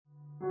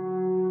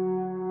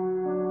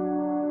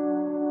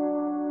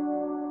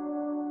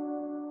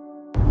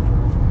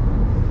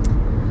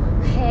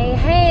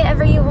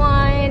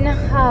everyone.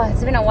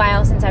 It's been a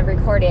while since I've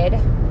recorded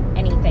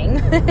anything.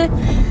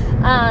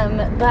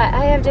 But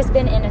I have just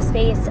been in a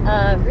space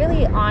of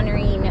really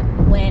honoring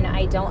when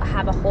I don't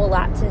have a whole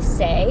lot to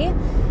say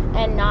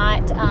and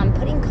not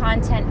putting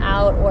content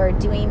out or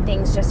doing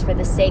things just for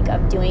the sake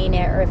of doing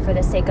it or for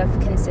the sake of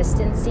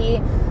consistency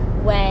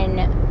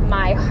when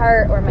my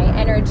heart or my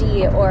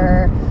energy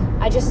or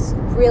I just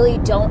really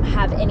don't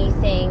have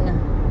anything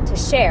to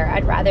share.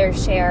 I'd rather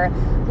share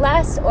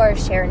less or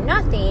share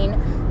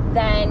nothing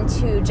than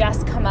to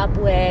just come up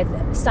with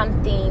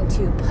something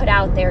to put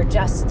out there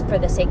just for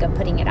the sake of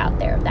putting it out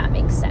there, if that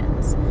makes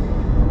sense.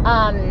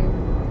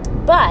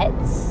 But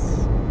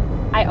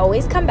I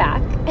always come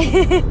back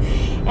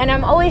and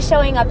I'm always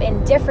showing up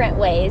in different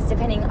ways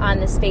depending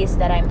on the space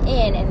that I'm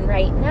in. And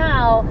right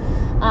now,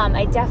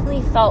 I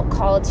definitely felt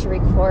called to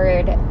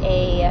record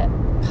a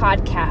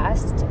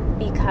podcast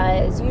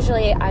because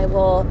usually I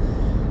will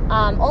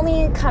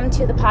only come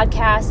to the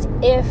podcast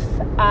if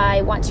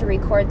I want to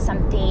record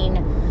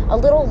something a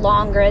little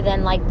longer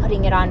than like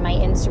putting it on my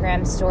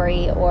Instagram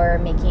story or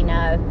making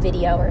a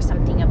video or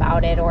something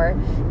about it or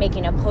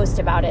making a post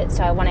about it.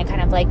 So I want to kind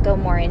of like go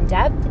more in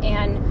depth.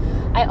 And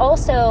I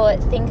also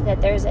think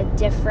that there's a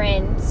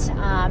different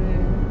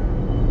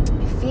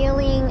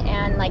feeling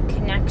and like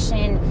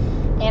connection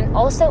and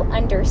also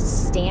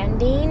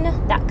understanding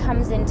that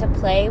comes into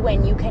play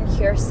when you can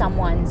hear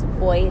someone's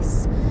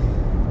voice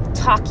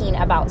talking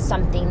about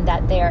something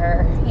that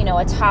they're,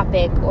 a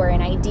topic or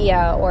an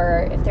idea,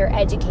 or if they're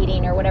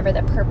educating or whatever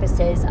the purpose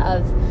is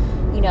of,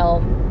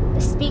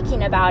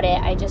 speaking about it.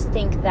 I just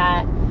think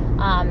that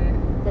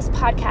this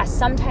podcast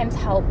sometimes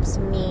helps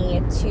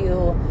me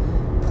to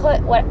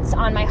put what's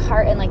on my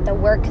heart and like the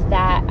work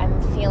that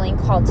I'm feeling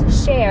called to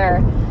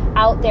share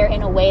out there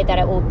in a way that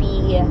it will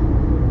be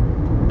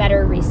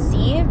better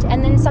received.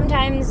 And then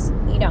sometimes,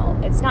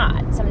 it's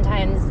not.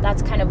 Sometimes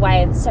that's kind of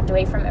why I've stepped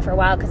away from it for a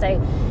while, because I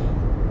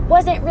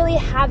wasn't really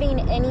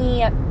having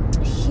any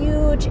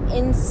huge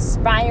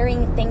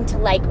inspiring thing to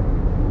like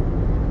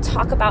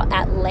talk about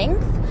at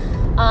length.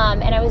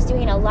 And I was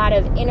doing a lot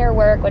of inner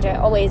work, which I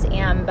always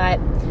am, but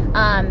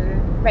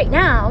right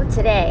now,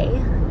 today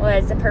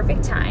was the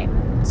perfect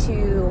time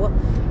to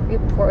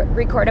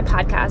record a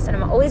podcast. And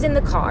I'm always in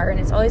the car, and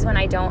it's always when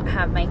I don't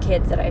have my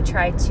kids that I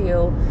try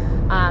to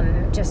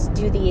just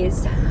do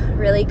these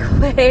really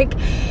quick.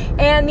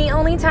 And the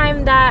only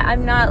time that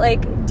I'm not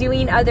like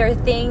doing other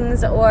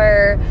things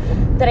or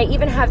that I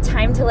even have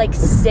time to like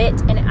sit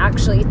and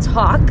actually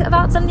talk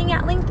about something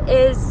at length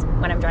is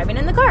when I'm driving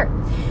in the car.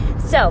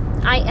 So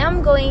I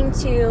am going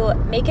to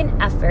make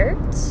an effort,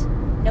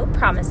 no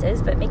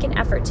promises, but make an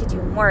effort to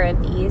do more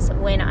of these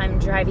when I'm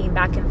driving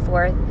back and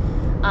forth.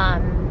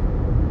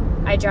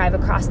 I drive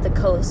across the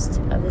coast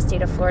of the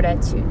state of Florida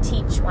to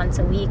teach once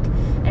a week.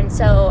 And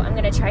so I'm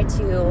going to try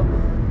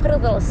to put a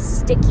little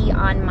sticky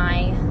on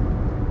my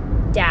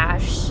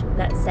dash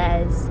that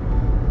says,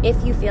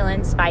 if you feel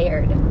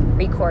inspired,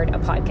 record a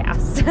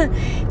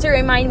podcast to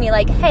remind me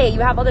like, hey, you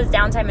have all this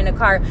downtime in a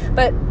car.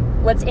 But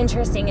what's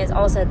interesting is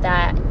also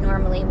that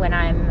normally when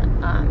I'm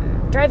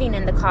driving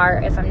in the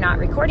car, if I'm not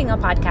recording a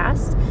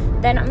podcast,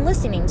 then I'm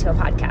listening to a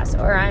podcast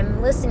or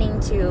I'm listening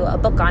to a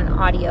book on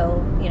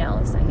audio,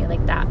 something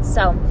like that.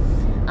 So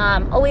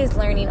always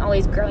learning,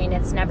 always growing.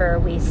 It's never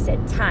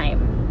wasted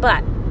time.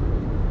 But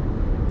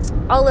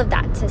all of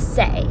that to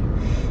say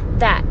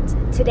that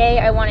today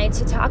I wanted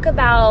to talk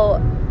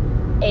about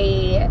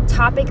a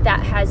topic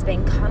that has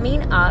been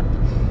coming up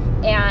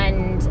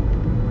and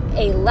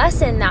a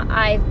lesson that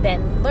I've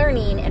been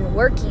learning and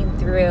working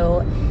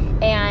through.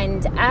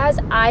 And as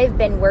I've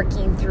been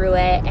working through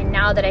it, and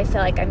now that I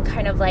feel like I'm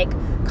kind of like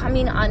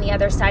coming on the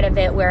other side of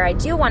it where I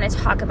do want to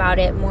talk about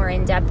it more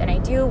in depth and I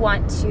do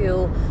want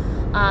to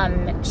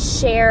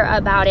share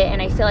about it,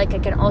 and I feel like I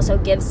can also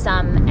give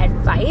some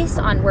advice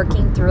on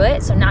working through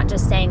it. So not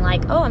just saying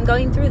like, oh, I'm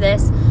going through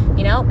this,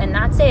 and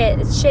that's it,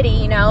 it's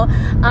shitty,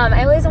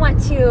 I always want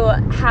to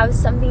have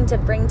something to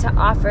bring to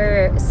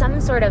offer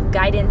some sort of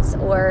guidance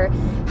or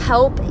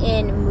help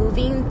in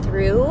moving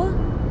through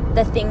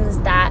the things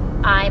that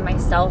I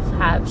myself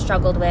have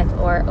struggled with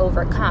or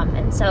overcome.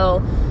 And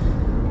so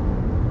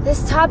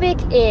this topic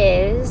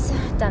is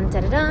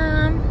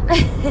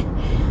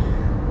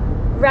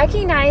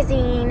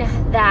recognizing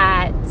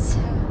that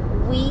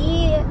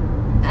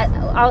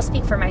I'll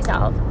speak for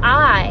myself.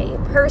 I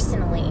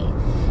personally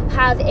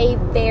have a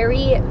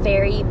very,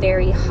 very,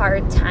 very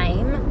hard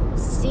time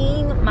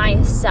seeing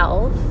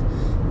myself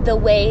the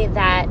way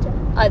that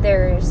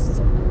others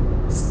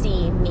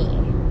see me.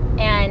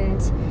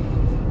 And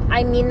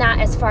I mean that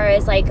as far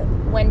as like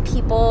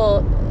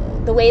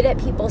the way that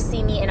people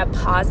see me in a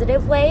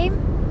positive way,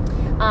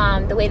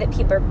 the way that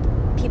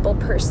people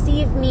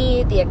perceive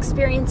me, the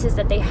experiences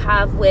that they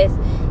have with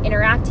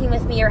interacting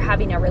with me or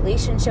having a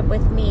relationship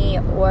with me,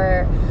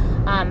 or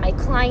my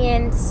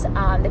clients,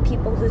 the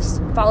people who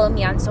follow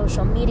me on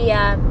social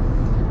media.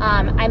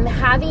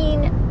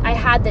 I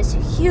had this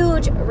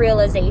huge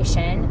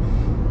realization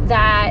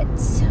that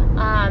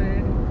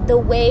the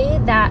way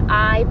that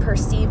I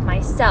perceive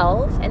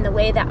myself and the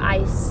way that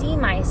I see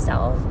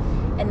myself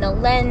and the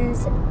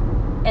lens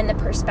and the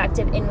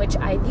perspective in which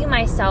I view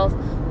myself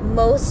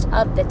most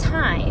of the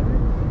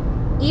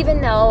time,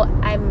 even though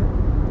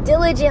I'm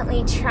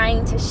diligently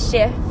trying to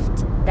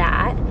shift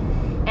that,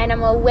 and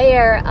I'm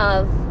aware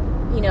of,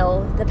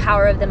 the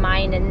power of the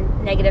mind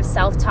and negative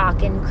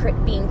self-talk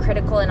and being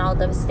critical and all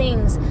those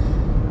things.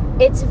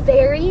 It's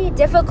very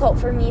difficult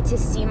for me to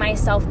see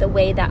myself the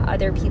way that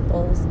other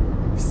people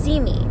see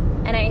me.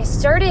 And I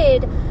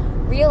started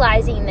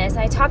realizing this.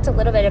 I talked a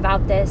little bit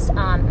about this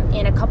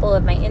in a couple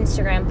of my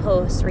Instagram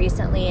posts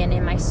recently and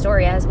in my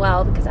story as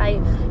well, because I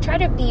try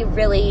to be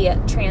really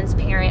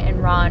transparent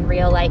and raw and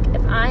real. Like,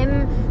 if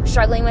I'm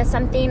struggling with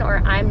something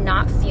or I'm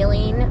not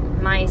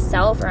feeling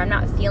myself or I'm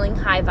not feeling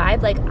high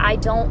vibe, like, I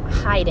don't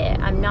hide it.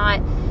 I'm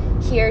not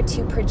here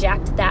to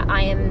project that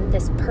I am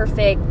this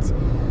perfect,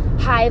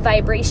 high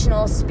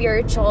vibrational,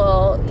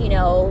 spiritual,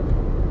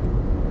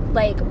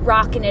 like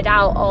rocking it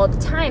out all the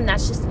time.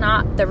 That's just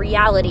not the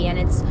reality. And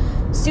it's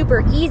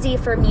super easy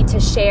for me to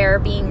share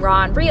being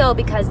raw and real,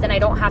 because then I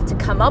don't have to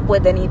come up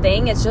with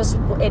anything. It is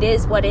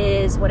what it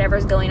is.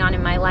 Whatever's going on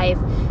in my life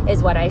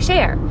is what I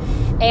share.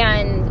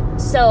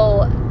 And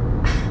so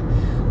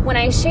when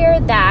I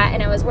shared that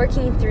and I was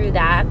working through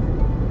that,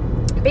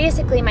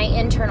 basically my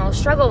internal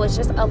struggle was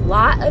just a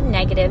lot of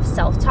negative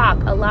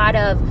self-talk, a lot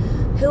of,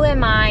 who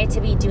am I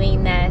to be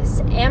doing this?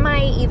 Am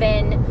I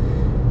even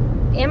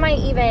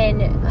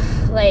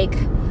like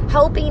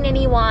helping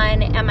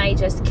anyone? Am I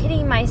just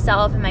kidding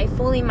myself? Am I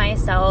fooling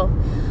myself?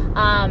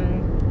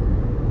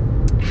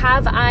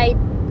 Have I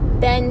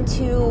been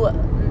too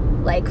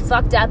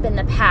fucked up in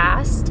the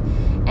past?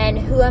 And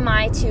who am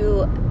I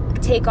to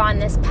take on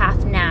this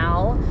path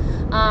now?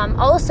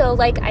 Also,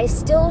 I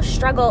still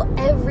struggle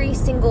every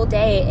single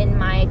day in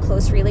my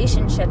close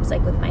relationships,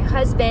 with my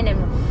husband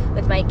and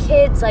with my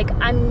kids.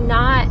 I'm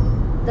not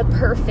the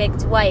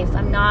perfect wife.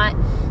 I'm not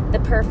the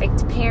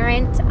perfect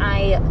parent.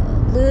 I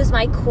lose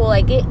my cool.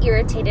 I get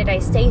irritated. I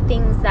say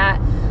things that,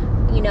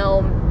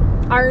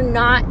 are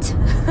not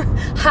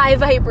high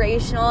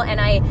vibrational, and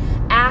I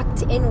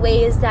act in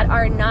ways that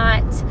are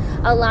not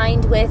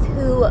aligned with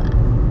who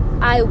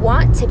I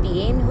want to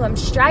be and who I'm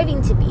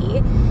striving to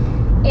be.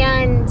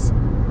 And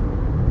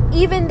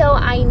even though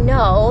I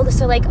know,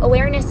 so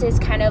awareness is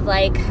kind of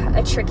a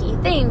tricky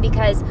thing,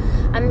 because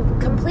I'm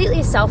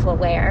completely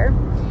self-aware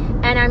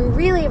and I'm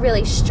really,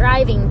 really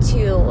striving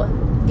to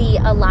be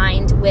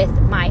aligned with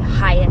my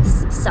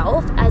highest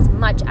self as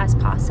much as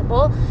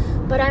possible.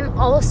 But I'm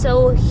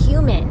also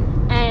human,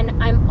 and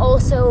I'm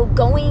also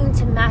going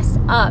to mess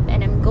up,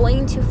 and I'm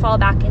going to fall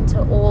back into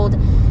old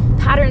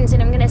patterns,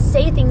 and I'm going to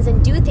say things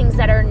and do things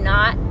that are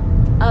not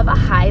of a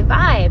high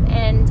vibe.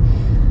 And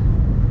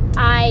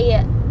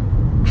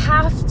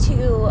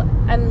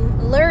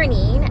I'm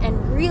learning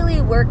and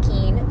really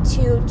working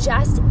to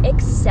just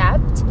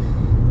accept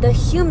the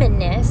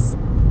humanness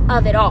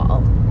of it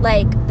all.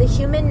 The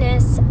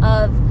humanness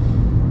of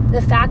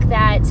the fact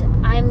that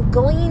I'm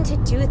going to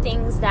do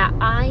things that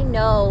I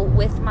know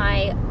with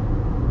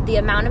the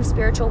amount of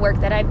spiritual work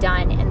that I've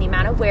done and the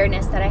amount of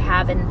awareness that I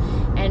have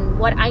and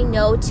what I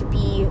know to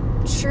be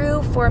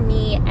true for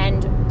me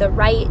and the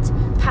right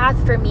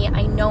path for me.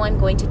 I know I'm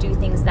going to do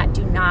things that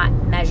do not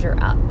measure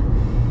up.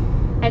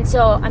 And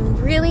so I'm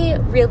really,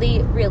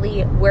 really,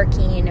 really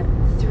working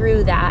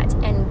through that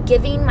and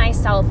giving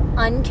myself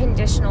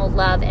unconditional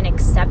love and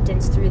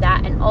acceptance through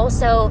that, and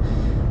also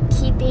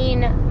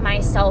keeping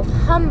myself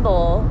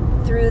humble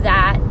through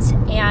that,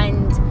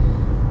 and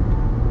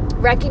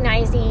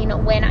recognizing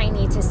when I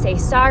need to say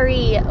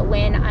sorry,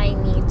 when I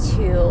need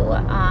to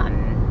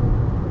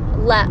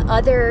let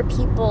other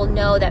people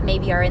know that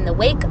maybe are in the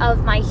wake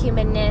of my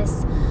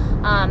humanness,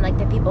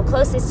 the people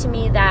closest to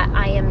me, that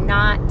I am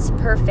not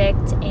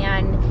perfect,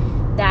 and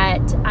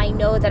that I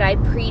know that I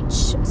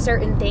preach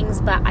certain things,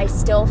 but I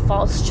still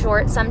fall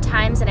short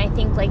sometimes. And I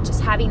think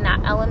just having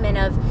that element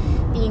of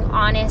being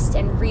honest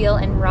and real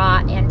and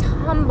raw and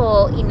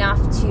humble enough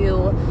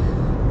to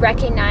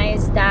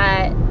recognize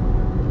that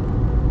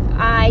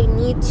I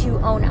need to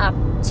own up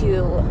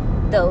to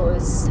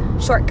those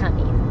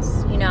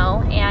shortcomings,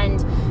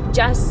 and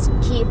just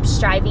keep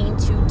striving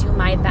to do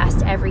my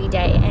best every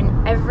day.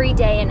 And every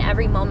day and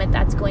every moment,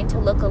 that's going to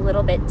look a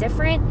little bit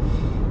different.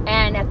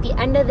 And at the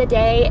end of the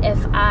day,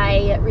 if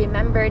I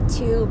remember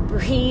to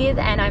breathe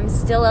and I'm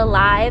still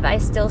alive, I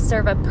still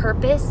serve a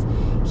purpose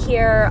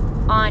here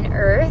on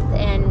earth,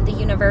 and the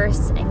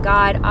universe and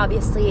God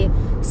obviously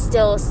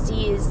still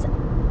sees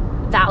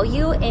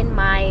value in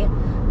my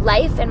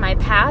life and my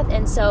path.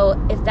 And so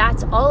if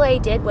that's all I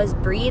did was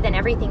breathe and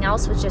everything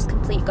else was just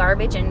complete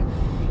garbage and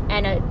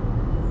a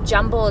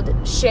jumbled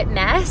shit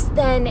mess,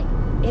 then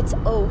it's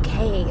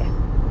okay.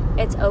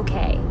 It's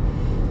okay.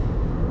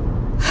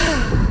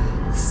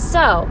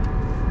 So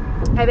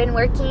I've been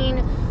working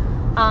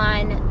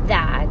on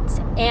that,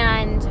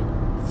 and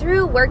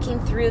through working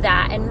through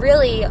that, and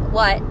really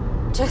what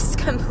just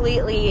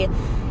completely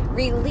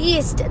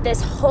released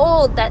this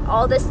hold, that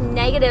all this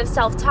negative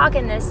self-talk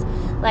and this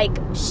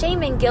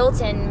shame and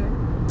guilt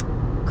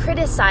and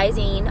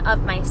criticizing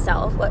of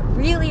myself, what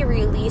really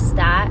released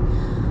that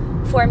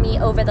for me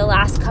over the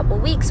last couple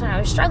weeks when I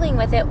was struggling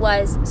with it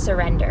was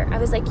surrender. I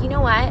was like, you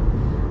know what?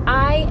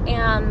 I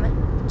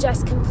am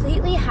just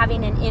completely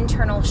having an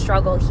internal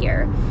struggle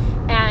here.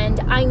 And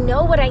I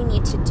know what I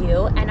need to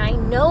do, and I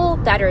know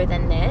better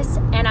than this,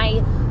 and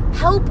I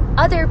help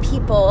other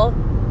people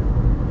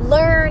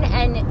learn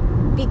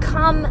and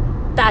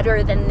become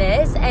better than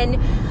this and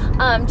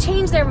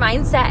change their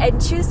mindset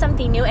and choose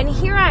something new. And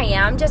here I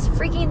am just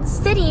freaking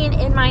sitting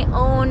in my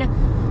own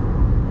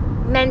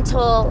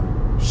mental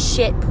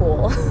shit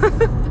pool.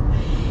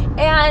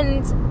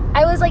 And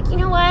I was like, you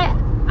know what?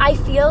 I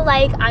feel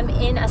like I'm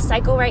in a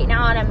cycle right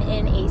now, and I'm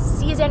in a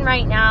season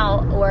right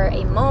now, or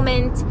a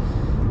moment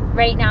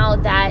right now,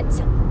 that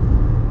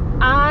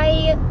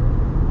I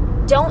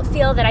don't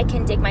feel that I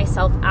can dig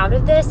myself out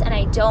of this, and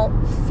I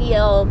don't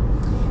feel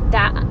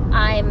that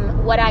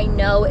what I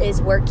know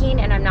is working,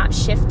 and I'm not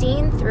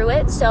shifting through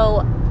it.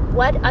 So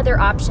what other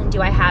option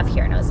do I have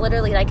here? And I was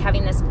literally like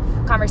having this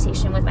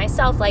conversation with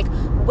myself, like,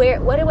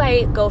 what do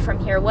I go from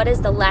here? What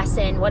is the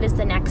lesson? What is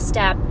the next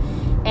step?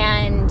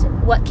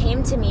 And what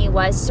came to me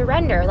was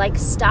surrender. Like,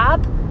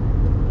 stop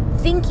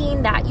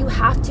thinking that you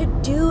have to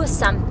do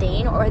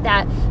something, or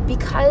that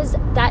because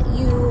that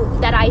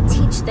I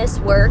teach this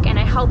work and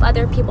I help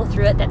other people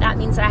through it, that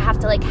means that I have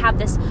to like have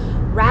this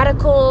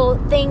radical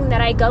thing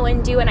that I go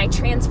and do and I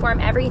transform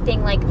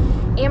everything. Like,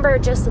 Amber,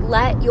 just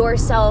let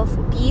yourself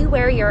be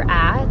where you're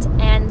at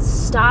and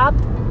stop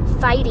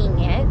fighting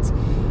it,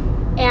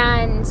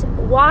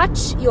 and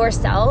watch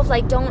yourself.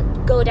 Like,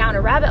 don't go down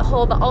a rabbit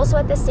hole, but also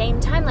at the same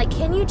time, like,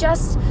 can you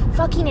just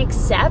fucking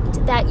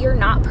accept that you're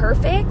not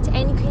perfect?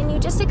 And can you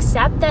just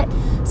accept that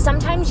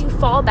sometimes you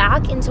fall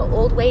back into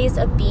old ways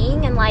of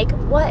being, and like,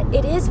 what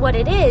it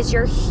is,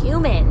 you're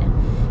human.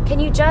 Can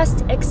you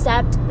just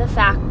accept the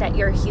fact that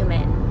you're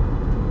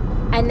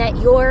human and that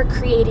you're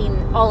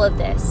creating all of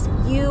this?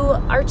 You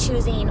are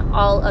choosing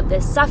all of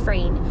this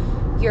suffering.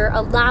 You're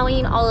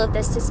allowing all of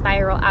this to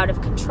spiral out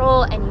of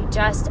control, and you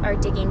just are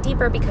digging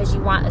deeper because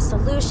you want a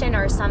solution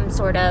or some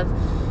sort of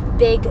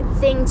big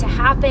thing to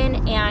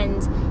happen,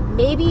 and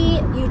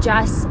maybe you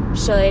just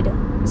should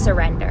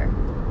surrender.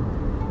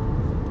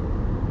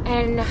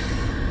 And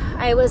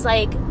I was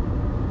like,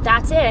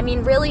 that's it. I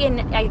mean, really, and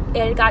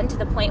it had gotten to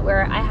the point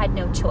where I had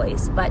no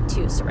choice but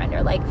to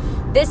surrender. Like,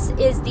 this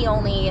is the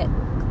only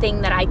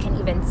thing that I can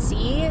even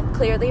see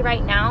clearly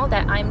right now,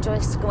 that I'm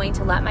just going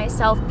to let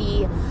myself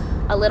be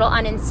a little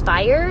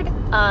uninspired,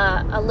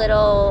 a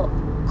little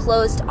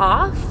closed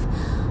off,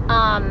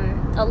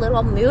 a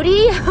little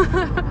moody,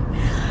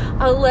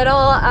 a little,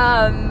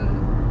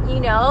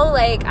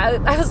 like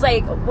I was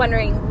like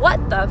wondering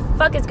what the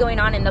fuck is going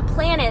on in the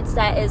planets,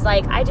 that is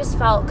like, I just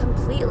felt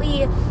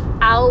completely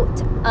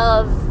out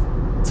of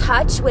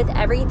touch with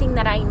everything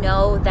that I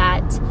know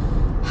that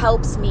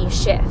helps me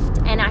shift.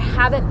 And I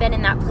haven't been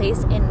in that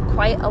place in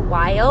quite a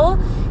while.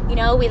 You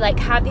know, we like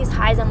have these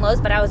highs and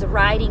lows, but I was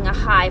riding a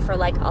high for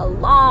like a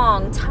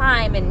long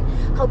time and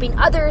helping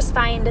others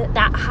find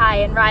that high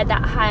and ride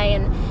that high.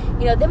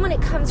 And, you know, then when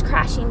it comes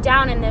crashing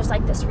down and there's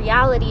like this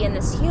reality and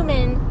this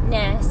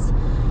humanness,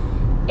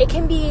 it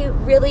can be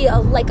really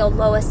like a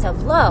lowest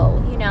of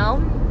low, you know?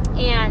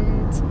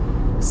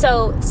 And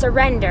so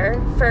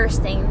surrender,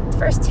 first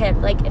tip,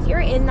 like if you're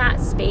in that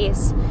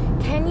space,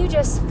 can you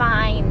just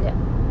find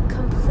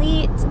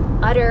complete,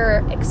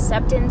 utter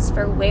acceptance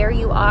for where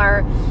you are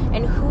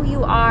and who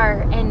you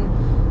are,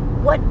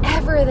 and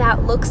whatever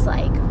that looks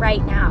like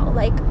right now,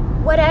 like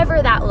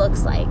whatever that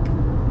looks like.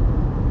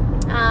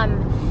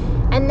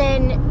 And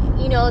then,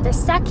 you know, the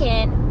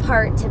second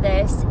part to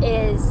this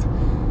is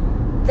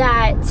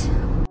that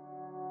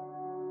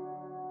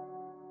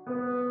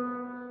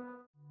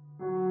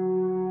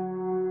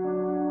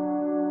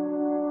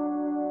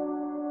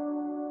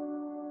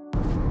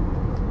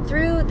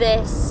through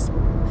this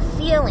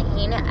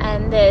feeling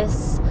and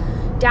this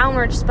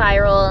downward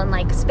spiral and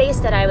like space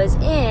that I was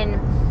in,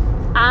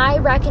 I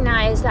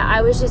recognized that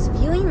I was just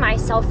viewing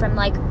myself from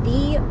like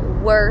the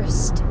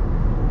worst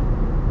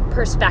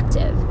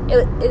perspective.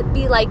 It'd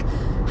be like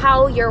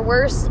how your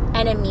worst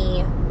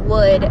enemy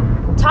would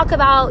talk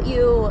about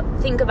you,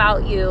 think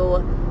about you,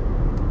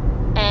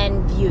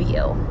 and view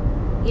you.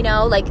 You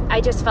know, like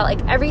I just felt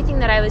like everything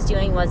that I was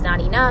doing was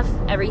not enough.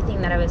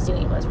 Everything that I was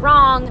doing was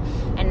wrong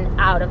and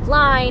out of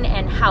line.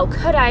 And how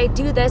could I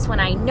do this when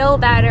I know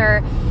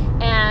better?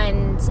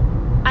 And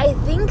I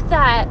think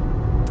that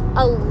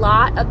a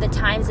lot of the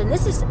times, and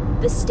this is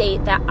the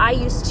state that I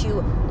used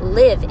to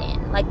live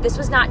in, like this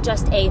was not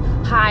just a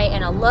high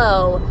and a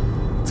low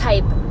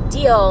type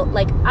deal.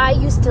 Like I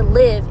used to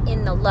live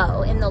in the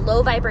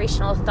low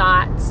vibrational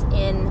thoughts,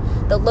 in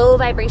the low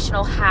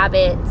vibrational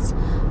habits,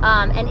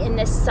 and in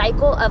this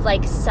cycle of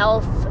like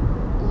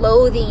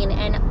self-loathing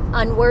and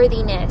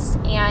unworthiness.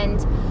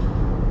 And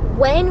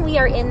when we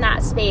are in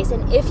that space,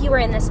 and if you are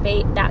in that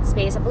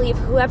space, I believe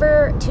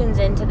whoever tunes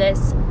into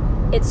this,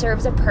 it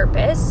serves a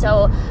purpose.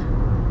 So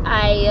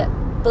I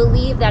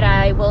believe that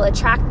I will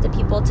attract the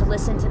people to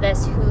listen to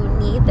this who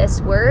need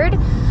this word.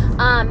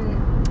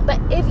 But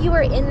if you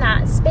are in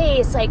that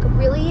space, like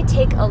really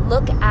take a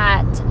look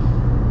at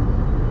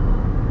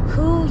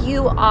who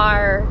you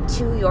are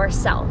to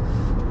yourself.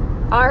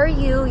 Are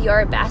you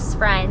your best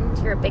friend,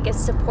 your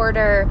biggest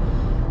supporter,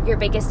 your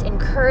biggest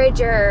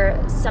encourager,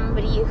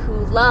 somebody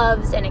who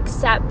loves and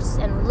accepts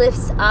and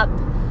lifts up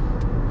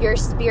your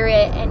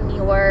spirit and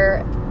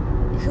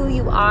who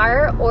you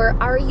are? Or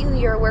are you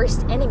your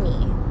worst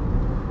enemy?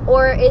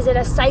 Or is it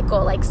a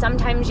cycle? Like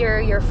sometimes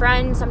you're your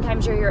friend,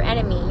 sometimes you're your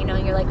enemy,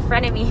 you're like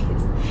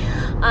frenemies.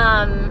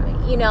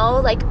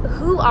 Like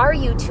who are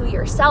you to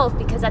yourself?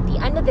 Because at the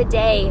end of the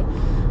day,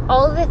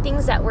 all of the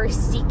things that we're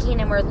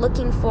seeking and we're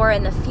looking for,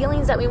 and the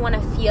feelings that we want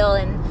to feel,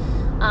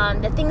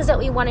 and the things that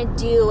we want to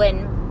do,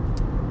 and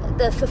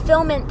the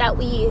fulfillment that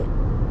we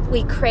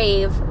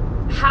crave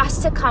has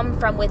to come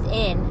from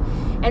within.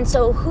 And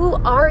so who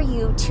are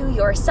you to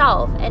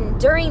yourself? And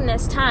during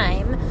this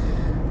time,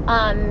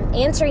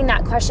 answering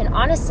that question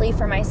honestly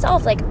for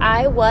myself, like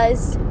I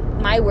was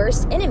my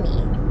worst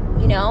enemy.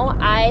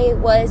 I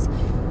was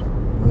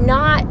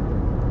not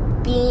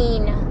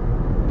being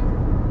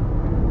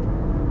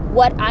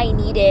what I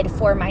needed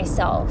for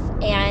myself.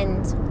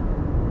 And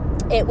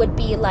it would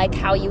be like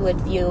how you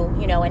would view,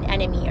 an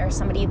enemy or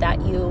somebody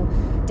that you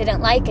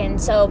didn't like. And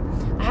so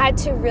I had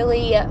to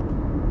really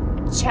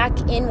check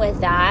in with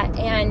that.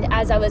 And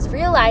as I was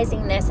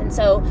realizing this, and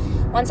so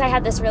once I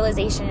had this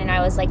realization and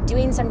I was like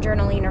doing some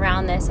journaling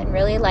around this and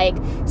really like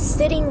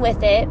sitting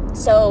with it.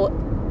 So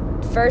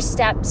first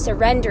step,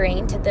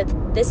 surrendering to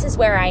this is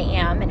where I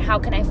am and how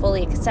can I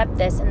fully accept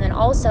this? And then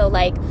also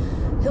like,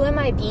 who am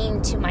I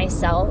being to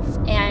myself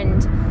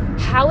and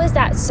how is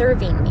that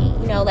serving me?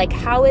 Like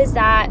how is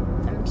that?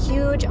 I'm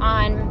huge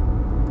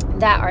on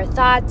that our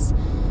thoughts,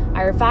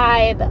 our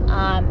vibe,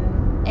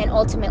 and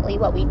ultimately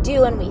what we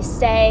do and we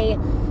say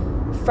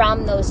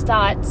from those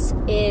thoughts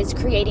is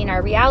creating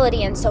our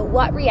reality. And so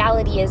what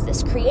reality is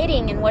this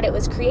creating? And what it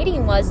was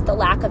creating was the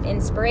lack of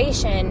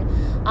inspiration,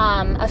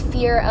 a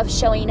fear of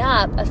showing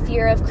up, a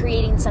fear of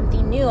creating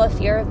something new, a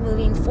fear of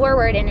moving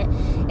forward.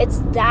 And it's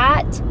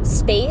that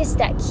space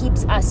that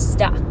keeps us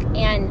stuck.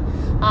 And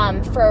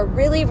for a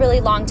really, really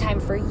long time,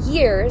 for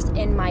years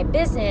in my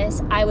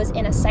business, I was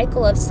in a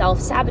cycle of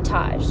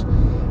self-sabotage.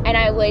 And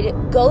I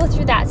would go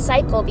through that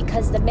cycle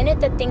because the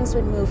minute that things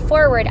would move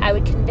forward, I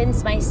would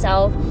convince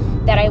myself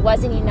that I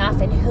wasn't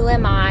enough and who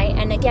am I?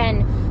 And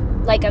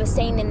again, like I was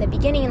saying in the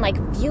beginning, like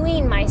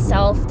viewing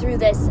myself through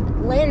this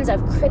lens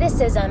of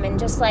criticism and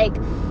just like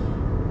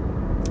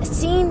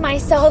seeing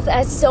myself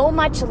as so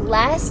much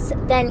less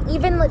than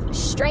even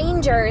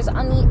strangers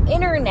on the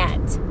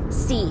internet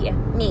see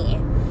me.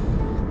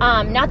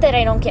 Not that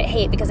I don't get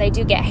hate, because I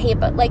do get hate,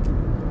 but like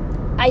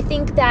I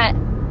think that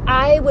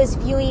I was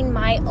viewing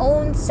my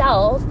own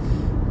self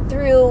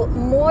through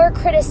more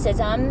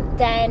criticism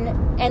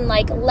and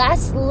like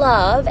less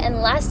love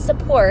and less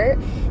support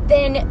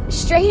than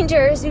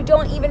strangers who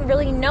don't even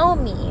really know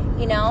me,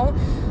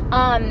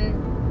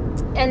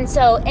 and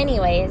so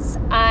anyways,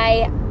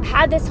 I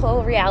had this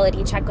whole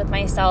reality check with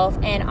myself,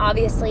 and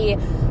obviously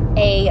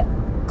a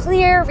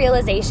clear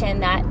realization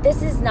that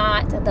this is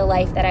not the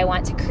life that I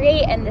want to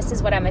create, and this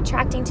is what I'm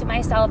attracting to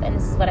myself, and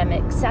this is what I'm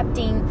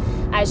accepting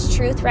as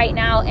truth right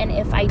now. And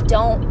if I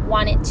don't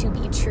want it to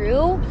be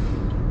true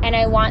and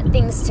I want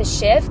things to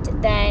shift,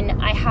 then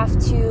I have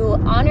to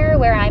honor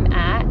where I'm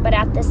at, but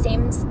at the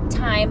same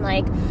time,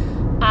 like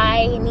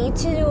I need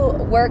to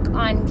work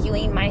on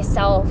viewing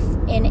myself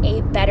in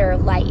a better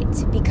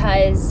light,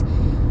 because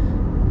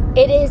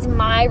it is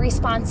my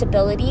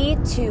responsibility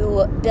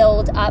to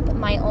build up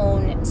my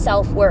own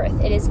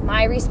self-worth. It is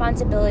my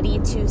responsibility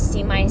to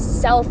see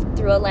myself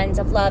through a lens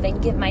of love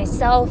and give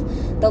myself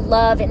the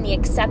love and the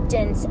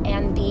acceptance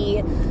and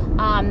the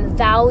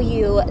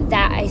value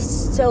that I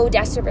so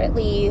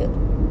desperately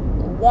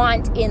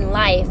want in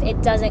life.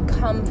 It doesn't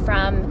come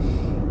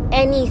from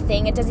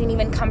anything. It doesn't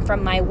even come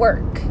from my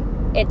work.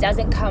 It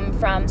doesn't come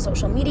from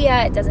social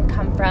media. It doesn't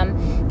come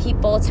from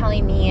people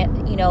telling me,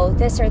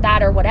 this or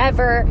that or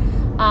whatever.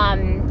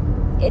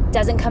 It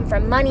doesn't come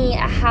from money. It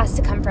has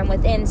to come from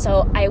within.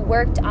 So I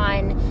worked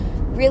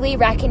on really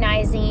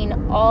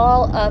recognizing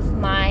all of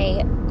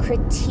my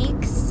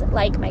critiques,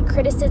 like my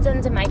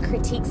criticisms and my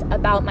critiques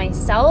about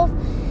myself,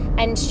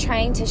 and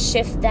trying to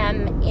shift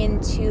them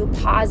into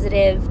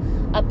positive,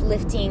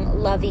 uplifting,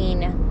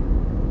 loving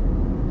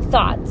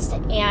thoughts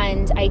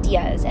and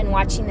ideas, and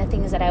watching the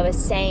things that I was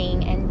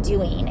saying and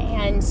doing.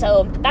 And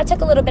so that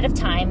took a little bit of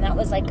time. That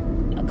was like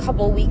a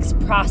couple weeks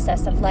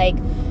process of like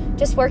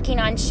just working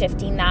on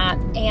shifting that.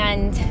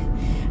 And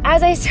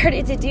as I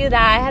started to do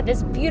that, I had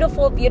this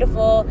beautiful,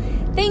 beautiful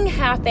thing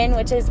happen,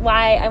 which is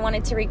why I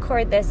wanted to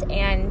record this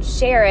and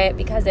share it,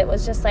 because it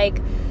was just like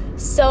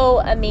so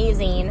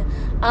amazing.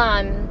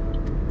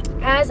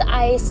 As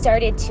I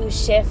started to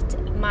shift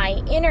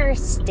my inner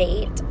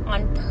state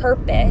on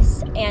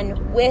purpose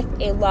and with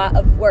a lot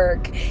of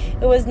work,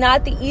 it was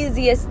not the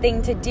easiest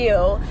thing to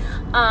do.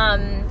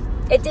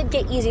 It did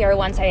get easier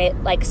once I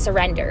like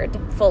surrendered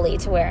fully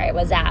to where I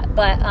was at.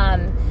 But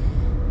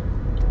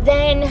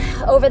then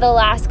over the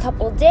last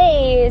couple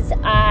days,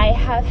 I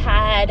have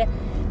had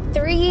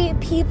 3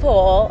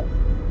 people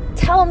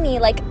tell me,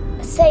 like,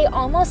 say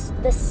almost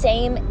the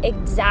same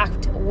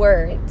exact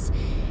words.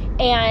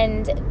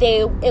 And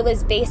it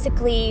was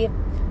basically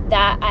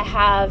that I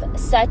have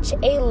such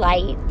a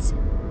light,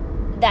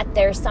 that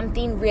there's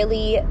something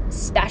really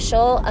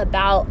special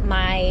about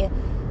my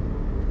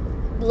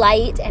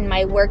light and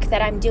my work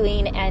that I'm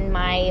doing and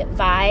my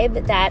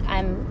vibe that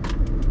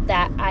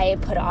I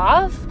put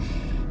off,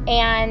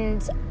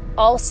 and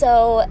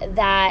also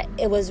that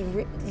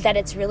that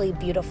it's really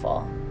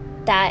beautiful,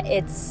 that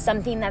it's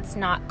something that's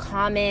not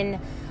common,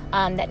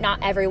 that not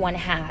everyone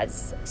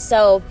has.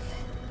 So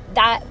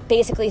that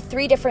basically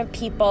 3 different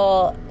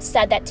people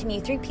said that to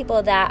me, 3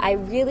 people that I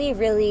really,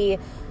 really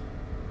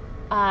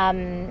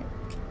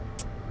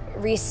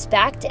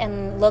respect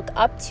and look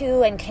up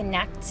to and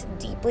connect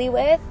deeply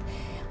with,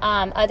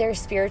 other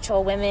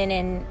spiritual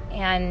women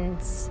and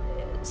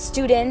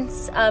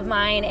students of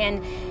mine,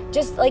 and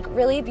just like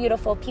really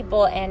beautiful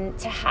people. And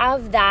to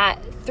have that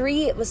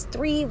it was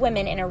 3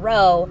 women in a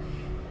row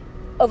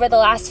over the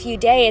last few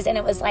days, and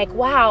it was like,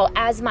 wow,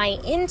 as my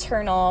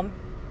internal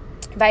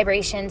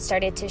vibration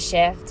started to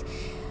shift,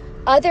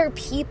 other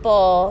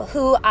people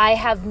who I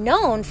have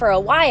known for a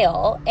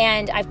while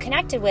and I've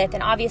connected with,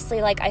 and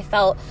obviously like I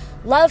felt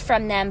love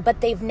from them,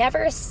 but they've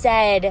never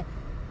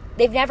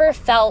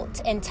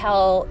felt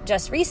until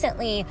just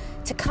recently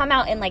to come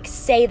out and like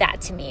say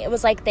that to me. It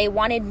was like they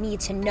wanted me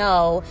to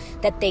know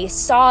that they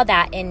saw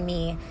that in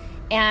me.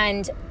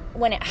 And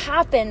when it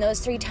happened those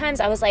 3 times,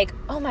 I was like,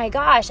 oh my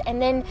gosh.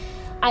 And then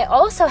I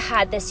also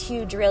had this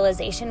huge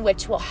realization,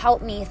 which will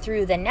help me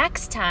through the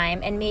next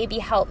time and maybe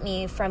help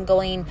me from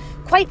going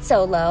quite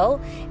so low.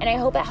 And I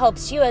hope it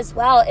helps you as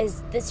well,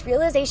 is this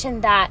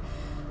realization that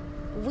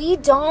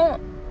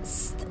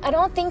I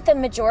don't think the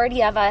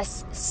majority of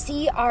us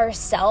see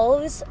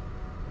ourselves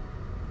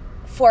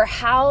for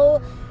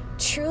how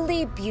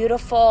truly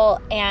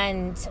beautiful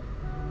and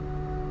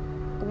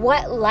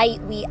what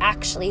light we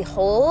actually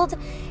hold,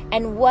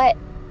 and what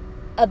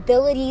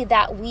ability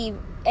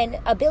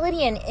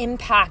and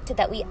impact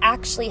that we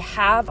actually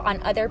have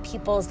on other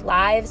people's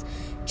lives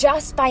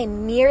just by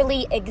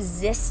merely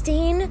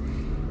existing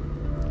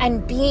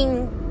and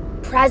being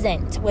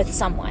present with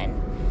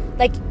someone.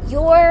 Like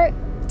your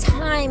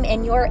time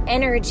and your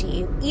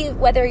energy,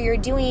 whether you're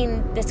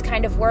doing this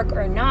kind of work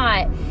or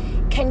not,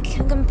 can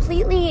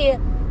completely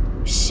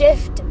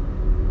shift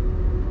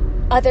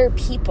other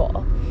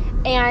people.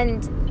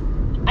 And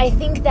I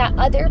think that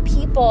other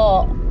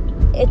people,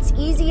 it's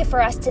easy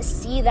for us to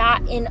see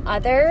that in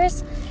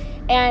others.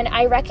 And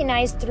I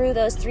recognized through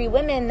those 3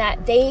 women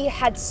that they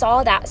had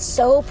saw that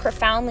so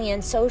profoundly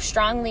and so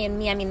strongly in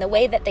me. I mean, the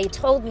way that they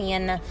told me,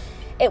 and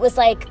it was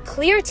like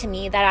clear to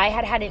me that I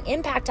had an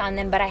impact on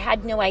them, but I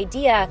had no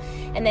idea.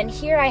 And then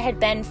here I had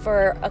been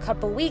for a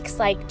couple weeks,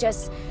 like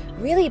just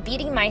really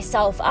beating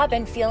myself up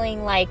and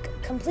feeling like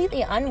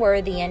completely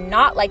unworthy and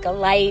not like a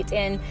light.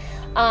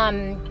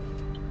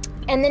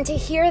 And then to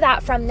hear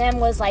that from them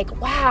was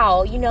like,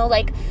 wow,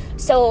 like,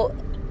 so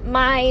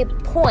my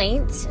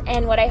point,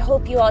 and what I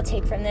hope you all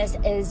take from this,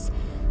 is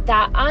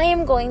that I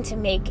am going to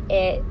make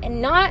it,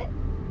 and not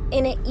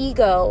in an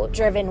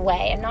ego-driven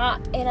way, and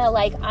not in a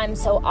like, I'm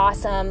so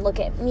awesome, look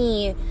at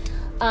me,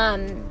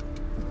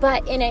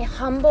 but in a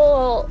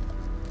humble,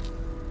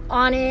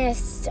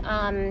 honest,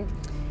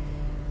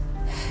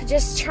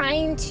 just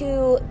trying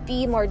to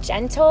be more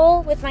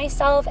gentle with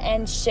myself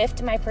and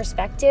shift my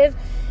perspective,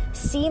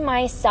 see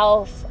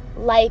myself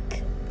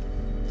like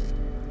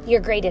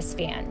your greatest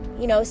fan.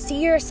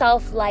 See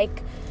yourself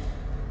like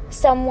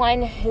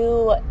someone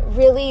who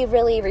really,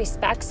 really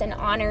respects and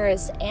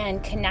honors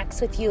and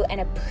connects with you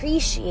and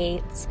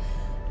appreciates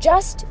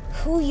just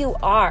who you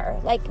are.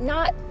 Like,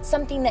 not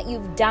something that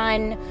you've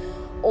done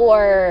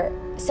or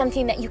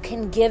something that you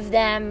can give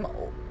them,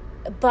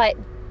 but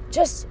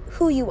just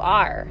who you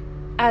are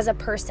as a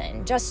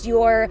person, just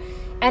your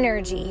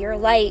energy, your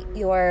light,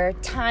 your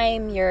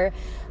time, your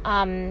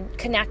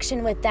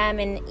connection with them,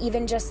 and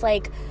even just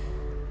like,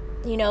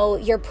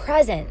 your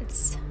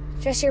presence,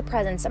 just your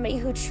presence, somebody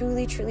who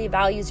truly, truly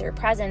values your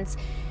presence.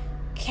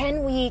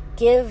 Can we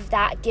give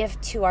that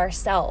gift to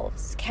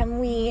ourselves? Can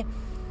we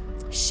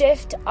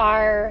shift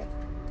our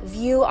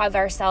view of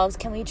ourselves?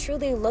 Can we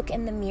truly look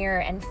in the mirror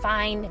and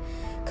find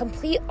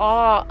complete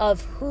awe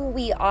of who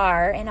we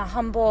are in a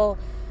humble,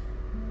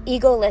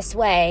 egoless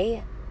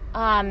way,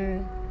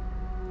 by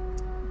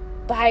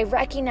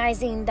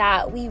recognizing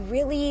that we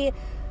really,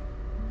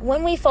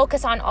 when we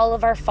focus on all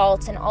of our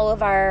faults and all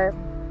of our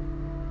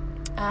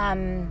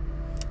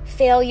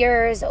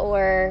failures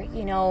or,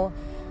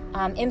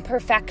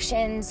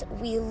 imperfections,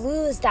 we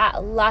lose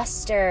that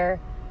luster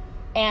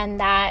and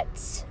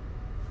that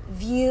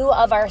view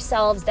of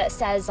ourselves that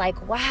says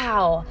like,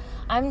 wow,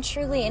 I'm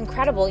truly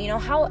incredible.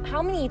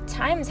 How many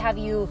times have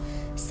you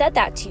said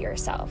that to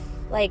yourself?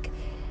 Like,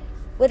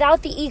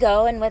 without the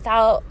ego and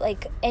without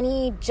like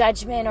any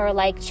judgment or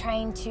like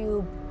trying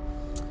to,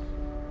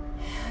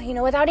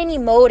 without any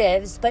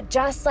motives, but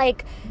just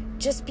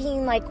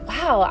being like,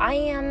 wow, I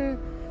am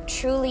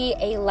truly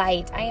a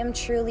light. I am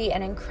truly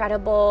an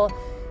incredible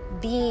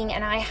being,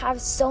 and I have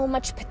so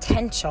much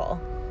potential.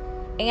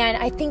 And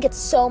I think it's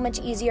so much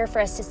easier for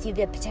us to see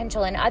the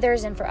potential in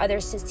others and for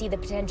others to see the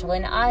potential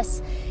in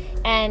us.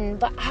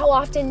 But how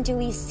often do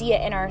we see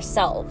it in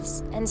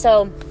ourselves? And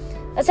so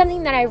that's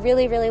something that I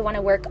really, really want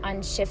to work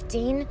on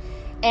shifting.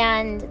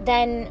 And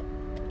then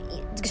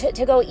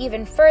to go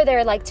even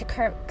further, like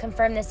to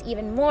confirm this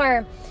even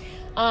more,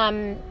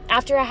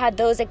 after I had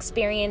those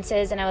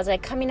experiences and I was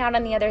like coming out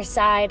on the other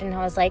side, and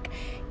I was like,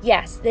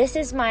 yes, this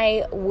is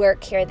my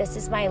work here. This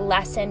is my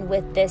lesson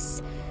with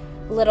this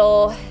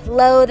little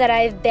low that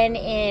I've been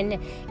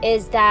in,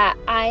 is that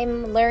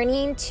I'm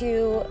learning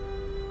to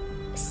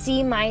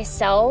see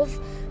myself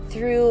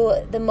through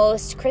the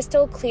most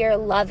crystal clear,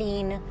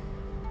 loving,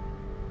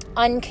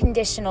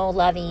 unconditional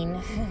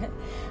loving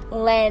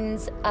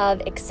lens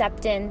of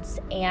acceptance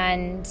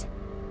and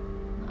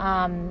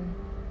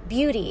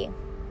beauty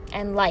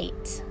and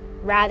light,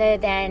 rather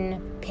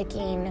than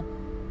picking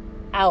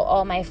out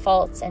all my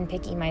faults and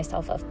picking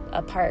myself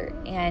apart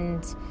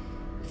and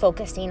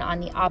focusing on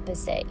the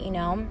opposite,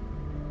 and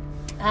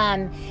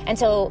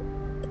so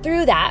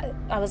through that,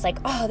 I was like,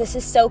 oh, this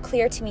is so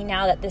clear to me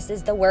now that this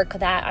is the work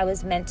that I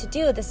was meant to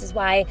do. This is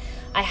why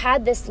I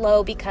had this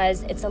low,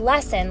 because it's a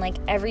lesson. Like,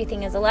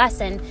 everything is a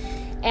lesson.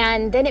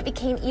 And then it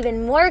became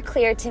even more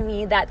clear to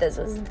me that this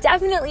was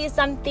definitely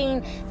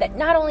something that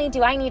not only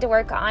do I need to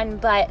work on,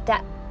 but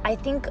that I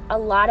think a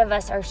lot of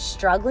us are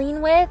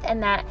struggling with,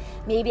 and that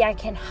maybe I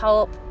can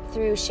help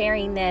through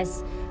sharing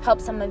this,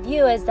 help some of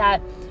you, is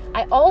that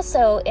I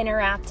also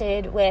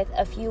interacted with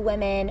a few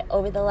women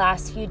over the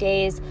last few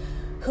days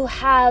who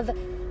have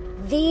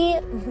the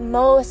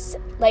most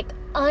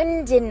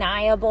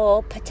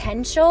undeniable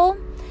potential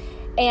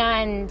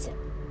and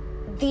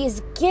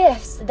these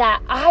gifts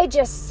that I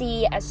just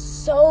see as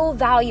so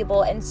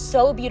valuable and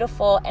so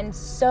beautiful and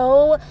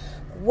so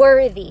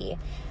worthy.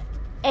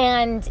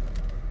 And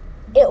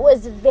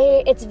it's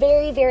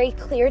very, very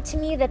clear to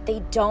me that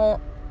they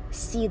don't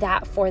see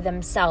that for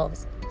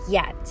themselves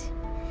yet.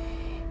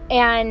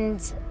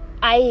 And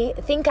I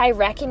think I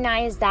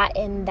recognize that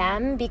in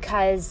them,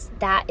 because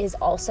that is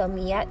also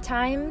me at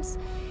times.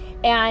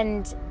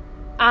 And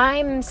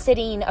I'm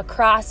sitting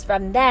across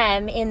from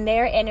them in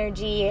their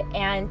energy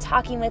and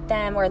talking with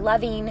them or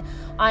loving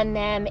on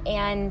them,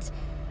 and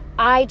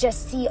I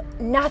just see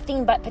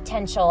nothing but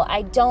potential.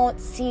 I don't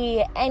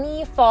see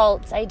any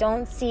faults. I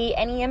don't see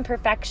any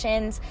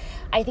imperfections.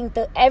 I think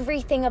that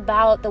everything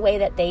about the way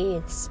that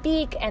they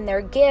speak and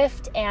their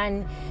gift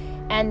and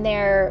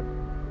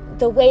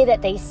the way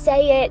that they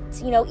say it,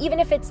 even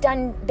if it's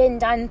been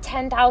done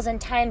 10,000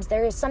 times,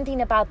 there is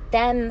something about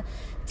them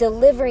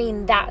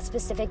delivering that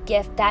specific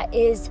gift that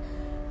is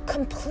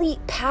complete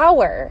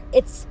power.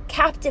 It's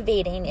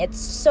captivating. It's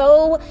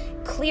so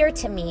clear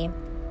to me.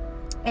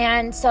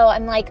 And so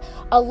I'm like,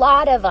 a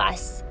lot of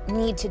us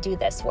need to do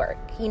this work.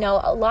 A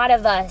lot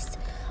of us,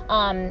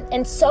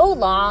 and so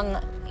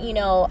long,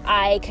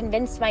 I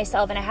convinced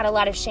myself, and I had a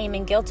lot of shame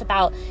and guilt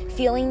about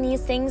feeling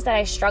these things that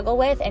I struggle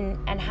with and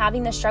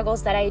having the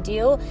struggles that I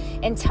do,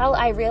 until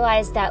I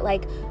realized that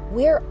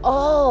we're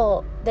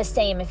all the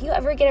same. If you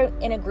ever get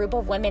in a group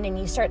of women and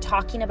you start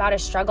talking about a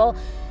struggle,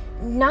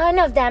 none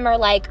of them are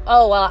like,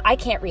 oh, well, I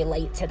can't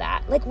relate to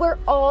that. We're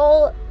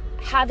all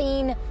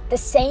having the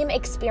same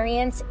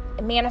experience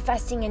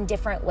manifesting in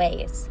different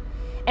ways.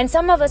 And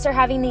some of us are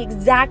having the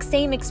exact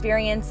same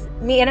experience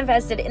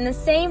manifested in the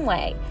same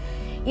way.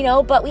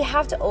 But we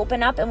have to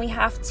open up and we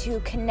have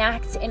to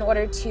connect in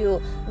order to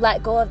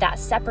let go of that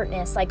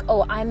separateness.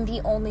 Oh, I'm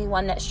the only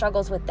one that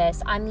struggles with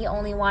this. I'm the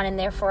only one, and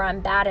therefore I'm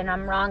bad and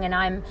I'm wrong and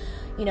I'm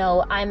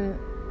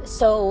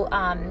so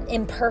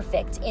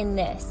imperfect in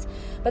this.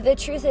 But the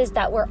truth is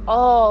that we're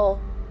all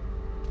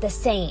the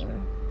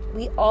same.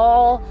 We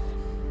all,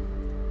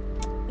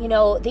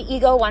 the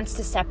ego wants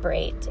to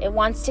separate. It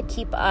wants to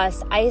keep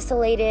us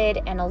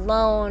isolated and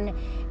alone,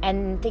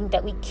 and think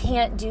that we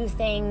can't do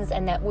things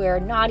and that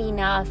we're not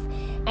enough.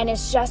 And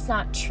it's just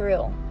not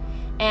true.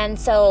 And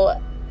so,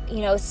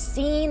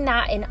 seeing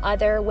that in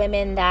other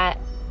women, that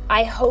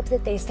I hope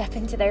that they step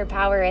into their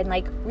power and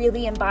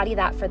really embody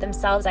that for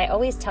themselves. I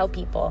always tell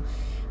people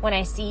when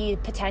I see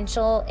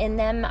potential in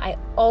them, I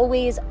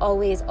always,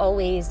 always,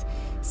 always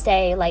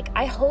say,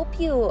 I hope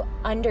you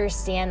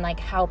understand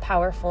how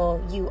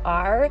powerful you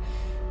are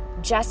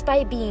just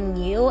by being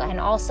you.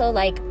 And also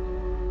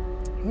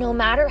no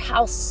matter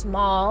how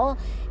small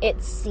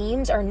it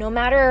seems, or no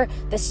matter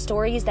the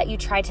stories that you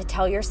try to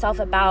tell yourself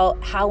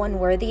about how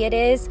unworthy it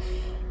is,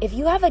 if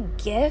you have a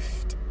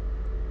gift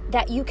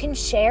that you can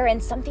share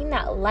and something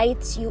that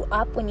lights you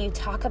up when you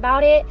talk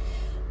about it,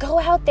 go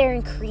out there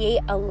and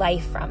create a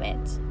life from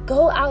it.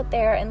 Go out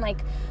there and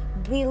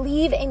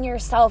believe in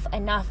yourself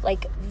enough.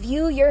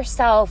 View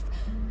yourself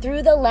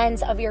through the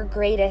lens of your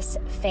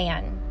greatest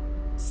fan.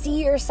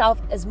 See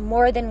yourself as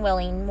more than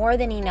willing, more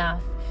than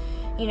enough.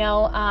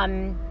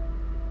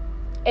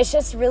 It's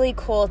just really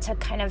cool to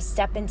kind of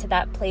step into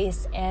that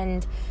place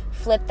and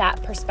flip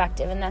that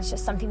perspective. And that's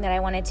just something that I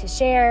wanted to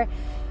share,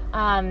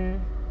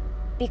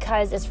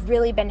 because it's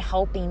really been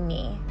helping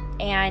me.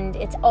 And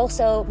it's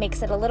also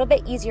makes it a little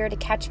bit easier to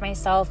catch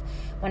myself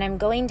when I'm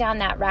going down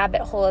that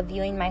rabbit hole of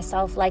viewing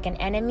myself like an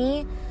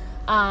enemy,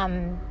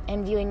 and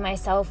viewing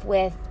myself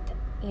with,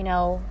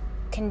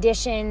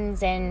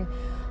 conditions and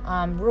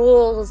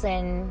rules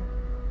and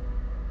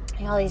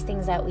all these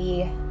things that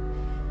we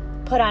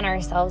put on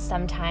ourselves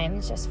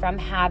sometimes just from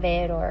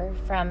habit or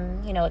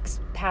from,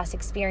 past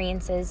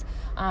experiences.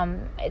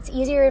 It's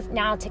easier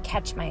now to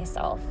catch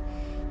myself.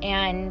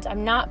 And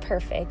I'm not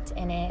perfect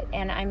in it.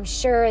 And I'm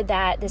sure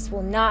that this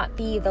will not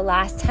be the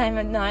last time.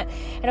 I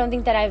don't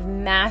think that I've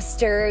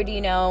mastered,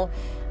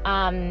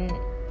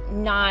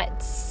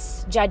 not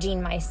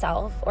judging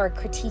myself or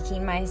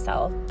critiquing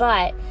myself.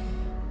 But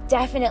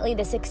definitely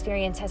this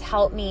experience has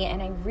helped me.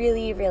 And I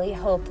really, really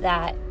hope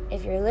that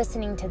if you're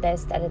listening to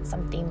this, that it's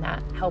something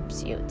that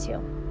helps you too.